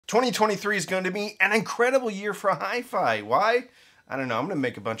2023 is going to be an incredible year for hi-fi. Why? I don't know. I'm going to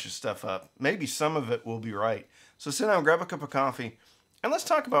make a bunch of stuff up. Maybe some of it will be right. So sit down, grab a cup of coffee, and let's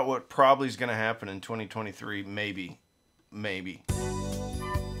talk about what probably is going to happen in 2023. Maybe.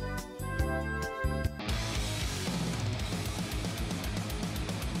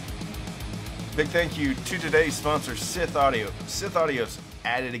 Big thank you to today's sponsor, Schiit Audio. Schiit Audio's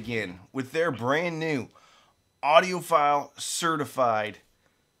at it again with their brand new audiophile certified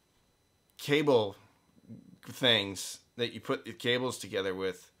cable things that you put the cables together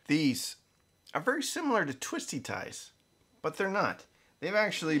with. These are very similar to twisty ties, but they're not. They've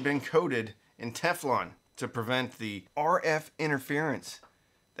actually been coated in Teflon to prevent the RF interference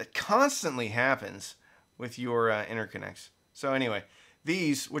that constantly happens with your interconnects. So anyway,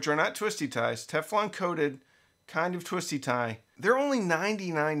 these, which are not twisty ties, Teflon coated, kind of twisty tie, they're only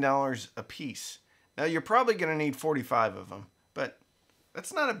 $99 a piece. Now you're probably going to need 45 of them, but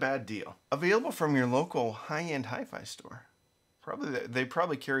that's not a bad deal. Available from your local high-end hi-fi store. They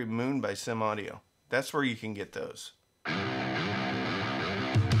probably carry Moon by Sim Audio. That's where you can get those.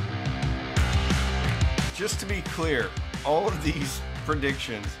 Just to be clear, all of these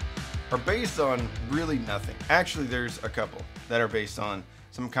predictions are based on really nothing. Actually, there's a couple that are based on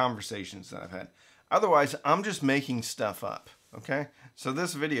some conversations that I've had. Otherwise, I'm just making stuff up, okay? So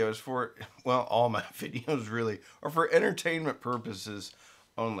this video is for, well, all my videos really are for entertainment purposes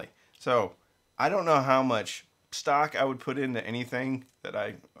only. So I don't know how much stock I would put into anything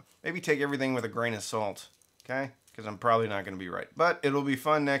that maybe take everything with a grain of salt, okay? Because I'm probably not going to be right. But it'll be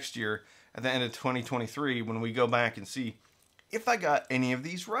fun next year at the end of 2023 when we go back and see if I got any of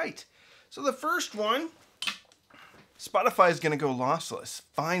these right. So the first one, Spotify is going to go lossless.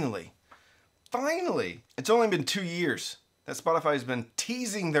 Finally. Finally. It's only been 2 years that Spotify has been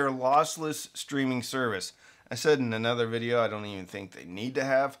teasing their lossless streaming service. I said in another video, I don't even think they need to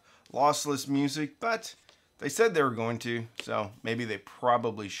have lossless music, but they said they were going to, so maybe they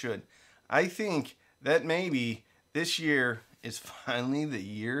probably should. I think that maybe this year is finally the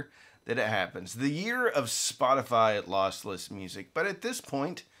year that it happens. The year of Spotify lossless music. But at this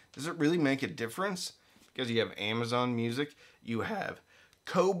point, does it really make a difference? Because you have Amazon Music, you have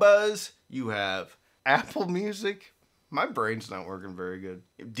Qobuz, you have Apple Music. My brain's not working very good.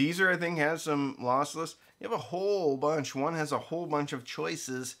 Deezer, I think, has some lossless. You have a whole bunch. One has a whole bunch of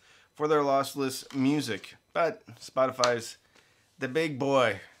choices for their lossless music. But Spotify's the big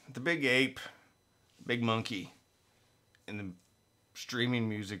boy, the big ape, big monkey in the streaming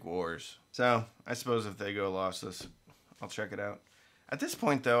music wars. So I suppose if they go lossless, I'll check it out. At this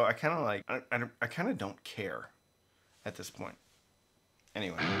point, though, I kind of I kind of don't care at this point.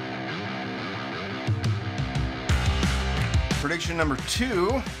 Anyway. Prediction number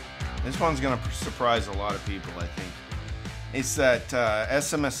 2. This one's going to surprise a lot of people, I think. It's that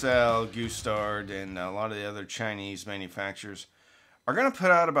SMSL, Gustard, and a lot of the other Chinese manufacturers are going to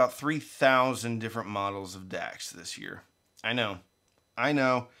put out about 3,000 different models of DACs this year. I know.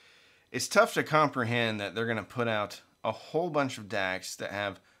 It's tough to comprehend that they're going to put out a whole bunch of DACs that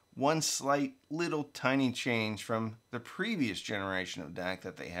have one slight little tiny change from the previous generation of DAC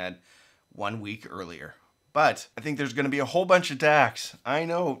that they had 1 week earlier. But I think there's going to be a whole bunch of DACs. I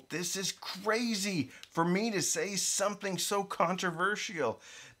know, this is crazy for me to say something so controversial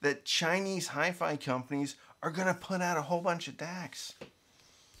that Chinese hi-fi companies are going to put out a whole bunch of DACs.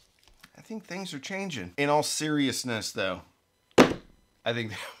 I think things are changing. In all seriousness, though, I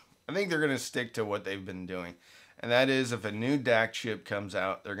think they're going to stick to what they've been doing. And that is, if a new DAC chip comes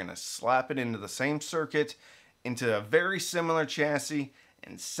out, they're going to slap it into the same circuit, into a very similar chassis,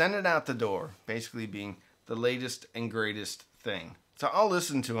 and send it out the door, basically being the latest and greatest thing. So I'll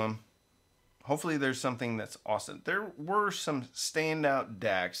listen to them. Hopefully there's something that's awesome. There were some standout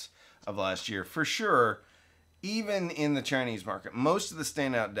DACs of last year, for sure, even in the Chinese market. Most of the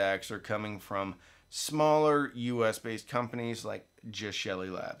standout DACs are coming from smaller US-based companies like just Shelly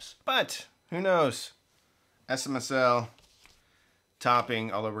Labs. But who knows? SMSL,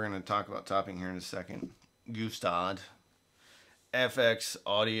 Topping, although we're going to talk about Topping here in a second. Gustard, FX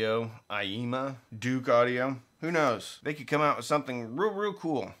Audio, IEMA, Duke Audio. Who knows? They could come out with something real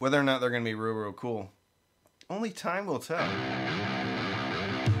cool. Whether or not they're going to be real cool, only time will tell.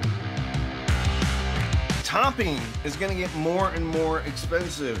 Topping is going to get more and more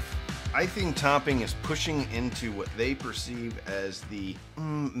expensive. I think Topping is pushing into what they perceive as the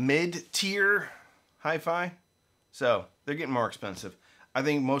mid-tier hi-fi. So they're getting more expensive. I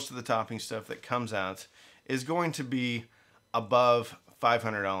think most of the Topping stuff that comes out is going to be above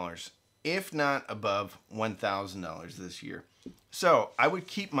 $500, if not above $1,000 this year. So I would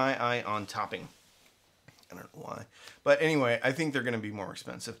keep my eye on Topping. I don't know why. But anyway, I think they're going to be more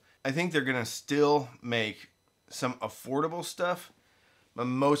expensive. I think they're going to still make some affordable stuff, but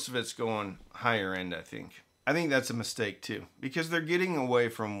most of it's going higher end, I think. I think that's a mistake too, because they're getting away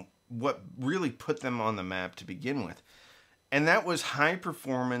from what really put them on the map to begin with. And that was high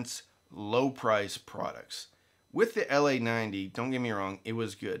performance, low price products. With the LA90, don't get me wrong, it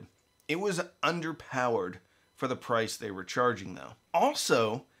was good. It was underpowered for the price they were charging though.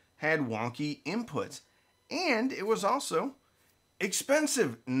 Also had wonky inputs. And it was also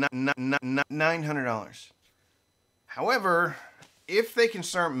expensive, $900. However, if they can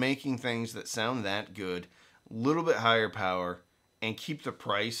start making things that sound that good, a little bit higher power, and keep the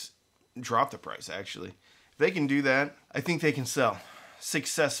price, drop the price actually. If they can do that, I think they can sell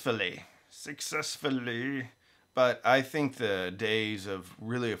successfully. But I think the days of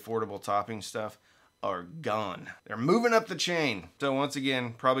really affordable topping stuff are gone. They're moving up the chain. So once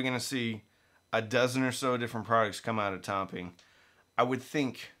again, probably going to see a dozen or so different products come out of topping. I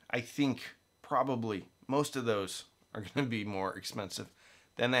think probably most of those are going to be more expensive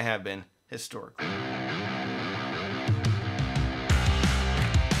than they have been historically.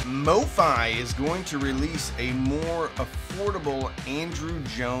 Mofi is going to release a more affordable Andrew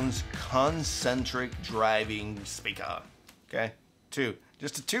Jones concentric driving speaker. Okay,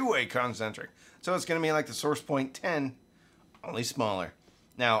 just a two-way concentric. So it's going to be like the Source Point 10, only smaller.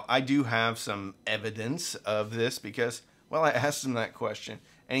 Now, I do have some evidence of this because, well, I asked him that question,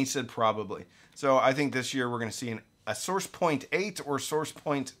 and he said probably. So I think this year we're going to see a Source Point 8 or Source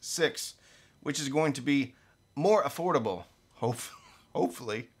Point 6, which is going to be more affordable,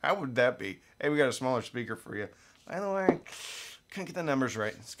 hopefully. How would that be? Hey, we got a smaller speaker for you. By the way, couldn't get the numbers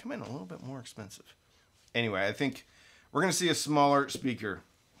right. It's coming a little bit more expensive. Anyway, I think we're going to see a smaller speaker.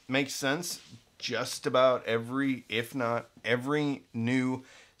 Makes sense. Just about every, if not every, new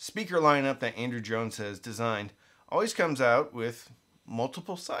speaker lineup that Andrew Jones has designed always comes out with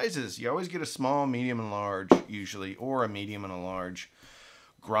multiple sizes. You always get a small, medium, and large, usually, or a medium and a large,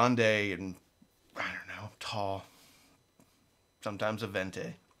 grande, and I don't know, tall, sometimes a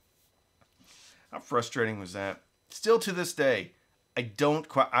vente. How frustrating was that? Still to this day, I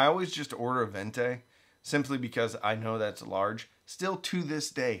always just order a vente simply because I know that's large. Still to this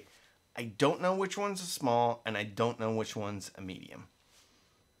day, I don't know which one's a small, and I don't know which one's a medium.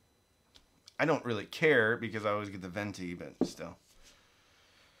 I don't really care because I always get the venti, but still.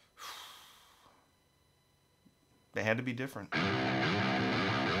 They had to be different.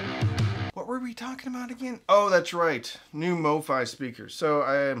 What were we talking about again? Oh, that's right. New Mofi speakers. So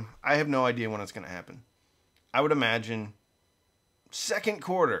I have no idea when it's going to happen. I would imagine second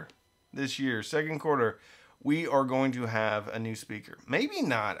quarter this year, second quarter, we are going to have a new speaker. Maybe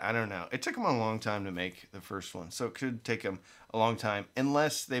not. I don't know. It took them a long time to make the first one, so it could take them a long time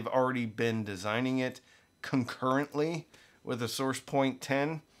unless they've already been designing it concurrently with a Source Point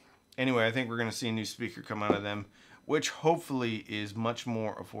 10. Anyway, I think we're going to see a new speaker come out of them, which hopefully is much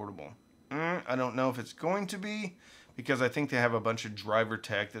more affordable. I don't know if it's going to be, because I think they have a bunch of driver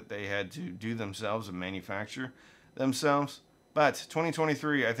tech that they had to do themselves and manufacture themselves. But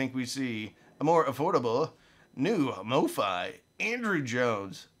 2023, I think we see a more affordable new Mofi Andrew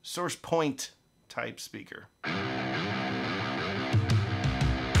Jones Source Point type speaker.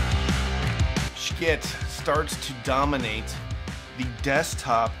 Schiit starts to dominate the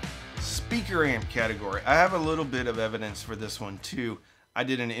desktop speaker amp category. I have a little bit of evidence for this one too. I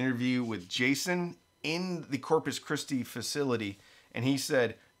did an interview with Jason in the Corpus Christi facility, and he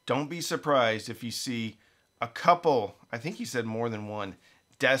said, don't be surprised if you see a couple, I think he said more than one,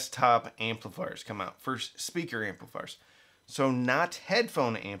 desktop amplifiers come out. First, speaker amplifiers. So not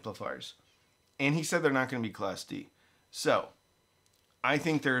headphone amplifiers. And he said they're not going to be Class D. So I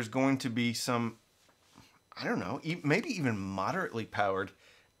think there's going to be some, I don't know, maybe even moderately powered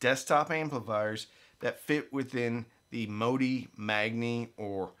desktop amplifiers that fit within the Modi Magni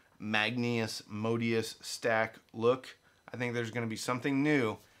or Magnius Modius stack look. I think there's going to be something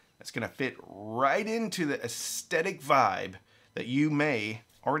new that's going to fit right into the aesthetic vibe that you may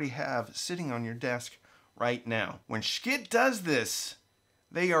already have sitting on your desk right now. When Schiit does this,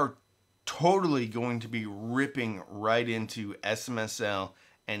 they are totally going to be ripping right into SMSL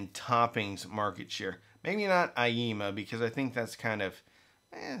and toppings market share. Maybe not IEMA, because I think that's kind of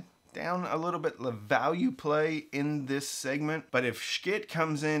down a little bit the value play in this segment. But if Schiit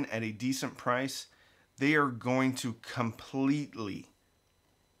comes in at a decent price, they are going to completely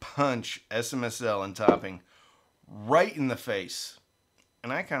punch SMSL and topping right in the face.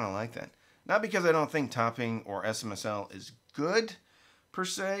 And I kind of like that. Not because I don't think topping or SMSL is good per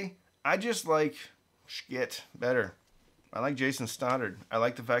se. I just like Schiit better. I like Jason Stoddard. I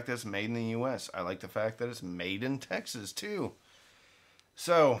like the fact that it's made in the US. I like the fact that it's made in Texas too.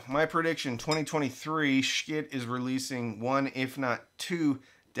 So, my prediction, 2023, Schiit is releasing one, if not two,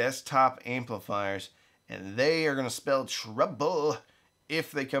 desktop amplifiers. And they are going to spell trouble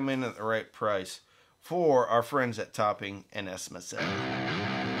if they come in at the right price for our friends at Topping and SMSL.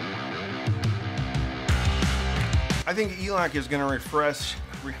 I think Elac is going to refresh.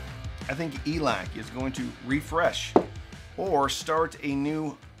 I think Elac is going to refresh or start a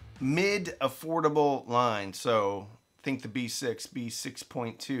new mid-affordable line. So think the B6,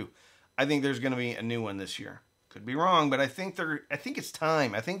 B6.2. I think there's going to be a new one this year. Could be wrong, but I think it's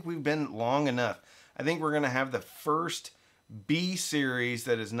time. I think we've been long enough. I think we're going to have the first B series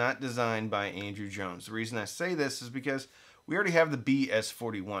that is not designed by Andrew Jones. The reason I say this is because we already have the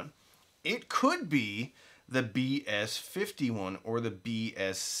BS41. It could be the BS51 or the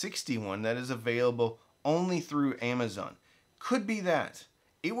BS61 that is available only through Amazon. Could be that.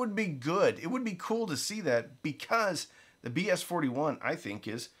 It would be good. It would be cool to see that because the BS41, I think,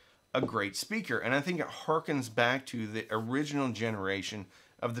 is a great speaker. And I think it harkens back to the original generation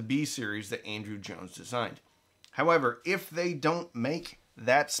of the B series that Andrew Jones designed. However, if they don't make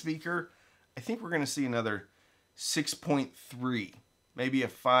that speaker, I think we're going to see another 6.3, maybe a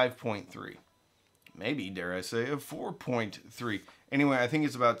 5.3, maybe, dare I say, a 4.3. Anyway, I think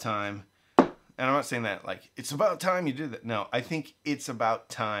it's about time. And I'm not saying that like, it's about time you did that. No, I think it's about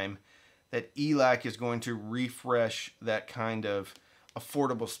time that Elac is going to refresh that kind of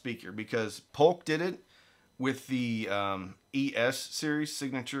affordable speaker, because Polk did it with the ES series,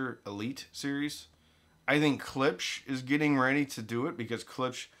 Signature Elite series. I think Klipsch is getting ready to do it because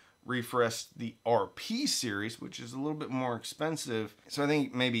Klipsch refreshed the RP series, which is a little bit more expensive. So I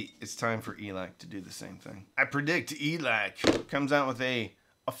think maybe it's time for Elac to do the same thing. I predict Elac comes out with a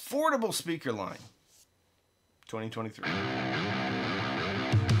affordable speaker line 2023.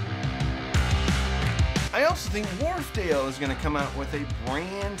 I also think Wharfedale is going to come out with a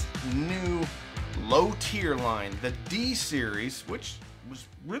brand new low tier line. The D series, which was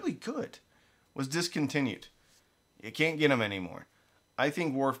really good, was discontinued. You can't get them anymore. I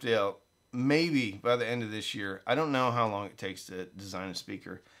think Wharfedale, maybe by the end of this year, I don't know how long it takes to design a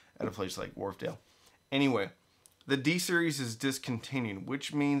speaker at a place like Wharfedale. Anyway, the D series is discontinued,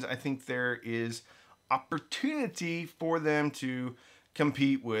 which means I think there is opportunity for them to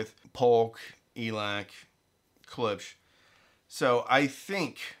compete with Polk, Elac, Klipsch. So I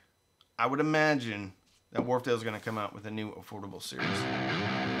think, I would imagine that Wharfedale is going to come out with a new affordable series.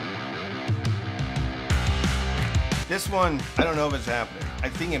 This one, I don't know if it's happening. I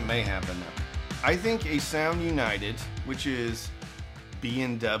think it may happen though. I think a Sound United, which is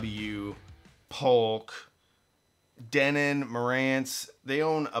B&W, Polk, Denon, Marantz, they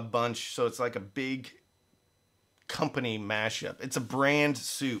own a bunch, so it's like a big company mashup. It's a brand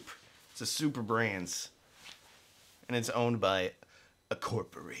soup. It's a super brands. And it's owned by a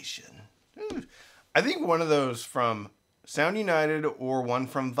corporation. I think one of those from Sound United or one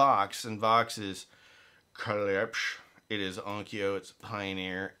from Vox, and Vox is Klipsch, it is Onkyo, it's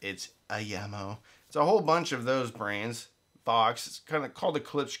Pioneer, it's Ayamo. It's a whole bunch of those brands. Vox, it's kind of called a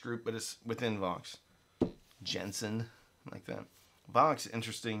Klipsch group, but it's within Vox. Jensen, like that. Vox,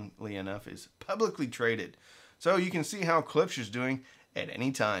 interestingly enough, is publicly traded. So you can see how Klipsch is doing at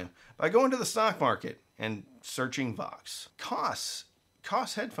any time by going to the stock market and searching Vox. Koss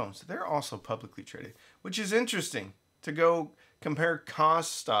headphones, they're also publicly traded, which is interesting to go compare Koss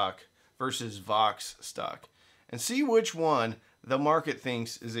stock versus Vox stock and see which one the market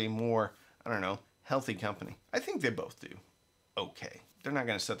thinks is a more, I don't know, healthy company. I think they both do okay. They're not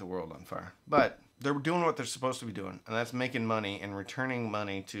going to set the world on fire, but they're doing what they're supposed to be doing, and that's making money and returning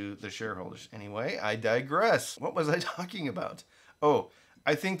money to the shareholders. Anyway, I digress. What was I talking about? Oh,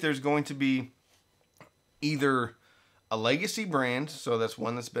 I think there's going to be either a legacy brand, so that's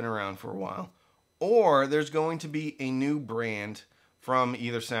one that's been around for a while, or there's going to be a new brand from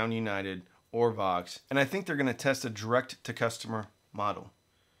either Sound United or Vox, and I think they're going to test a direct-to-customer model,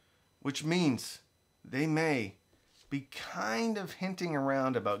 which means they may be kind of hinting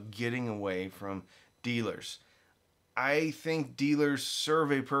around about getting away from dealers. I think dealers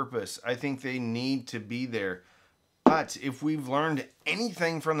serve a purpose. I think they need to be there. But if we've learned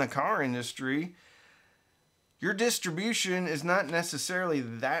anything from the car industry, your distribution is not necessarily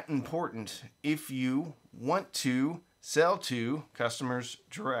that important if you want to sell to customers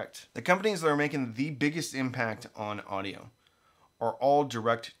direct. The companies that are making the biggest impact on audio are all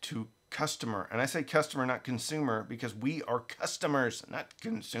direct to customer. And I say customer, not consumer, because we are customers, not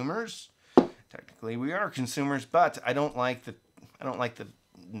consumers. Technically, we are consumers, but I don't like the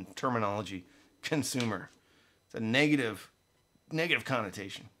terminology consumer. It's a negative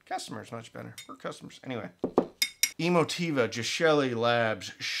connotation. Customers, much better. We're customers. Anyway. Emotiva, Jashelli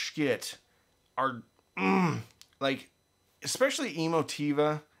Labs, Schiit are, like, especially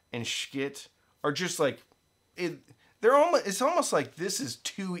Emotiva and Schiit are just like, it's almost like this is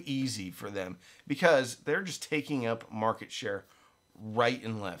too easy for them because they're just taking up market share right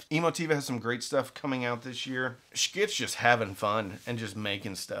and left. Emotiva has some great stuff coming out this year. Schiit's just having fun and just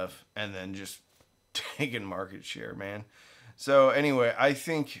making stuff and then just taking market share, man. So anyway, I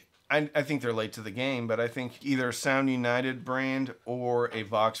think they're late to the game, but I think either a Sound United brand or a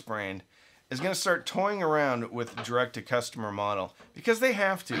Vox brand is going to start toying around with direct-to-customer model because they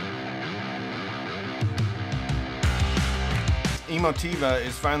have to. Emotiva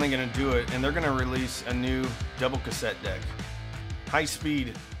is finally going to do it, and they're going to release a new double cassette deck.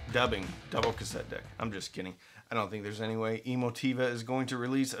 High-speed dubbing double cassette deck. I'm just kidding. I don't think there's any way Emotiva is going to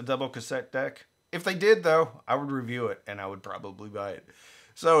release a double cassette deck. If they did, though, I would review it, and I would probably buy it.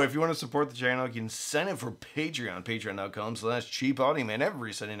 So if you want to support the channel, you can sign up for Patreon. Patreon.com/cheapaudio, man.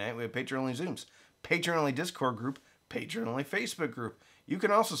 Every Sunday night, we have Patreon-only Zooms, Patreon-only Discord group, Patreon-only Facebook group. You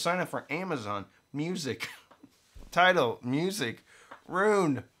can also sign up for Amazon Music, Tidal Music,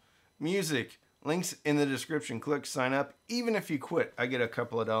 Rune Music. Links in the description. Click sign up. Even if you quit, I get a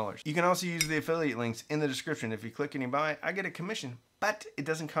couple of dollars. You can also use the affiliate links in the description. If you click and you buy, I get a commission. But it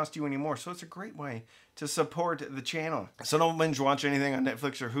doesn't cost you any more, so it's a great way to support the channel. So don't binge watch anything on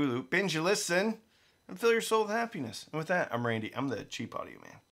Netflix or Hulu. Binge listen and fill your soul with happiness. And with that, I'm Randy. I'm the Cheap Audio Man.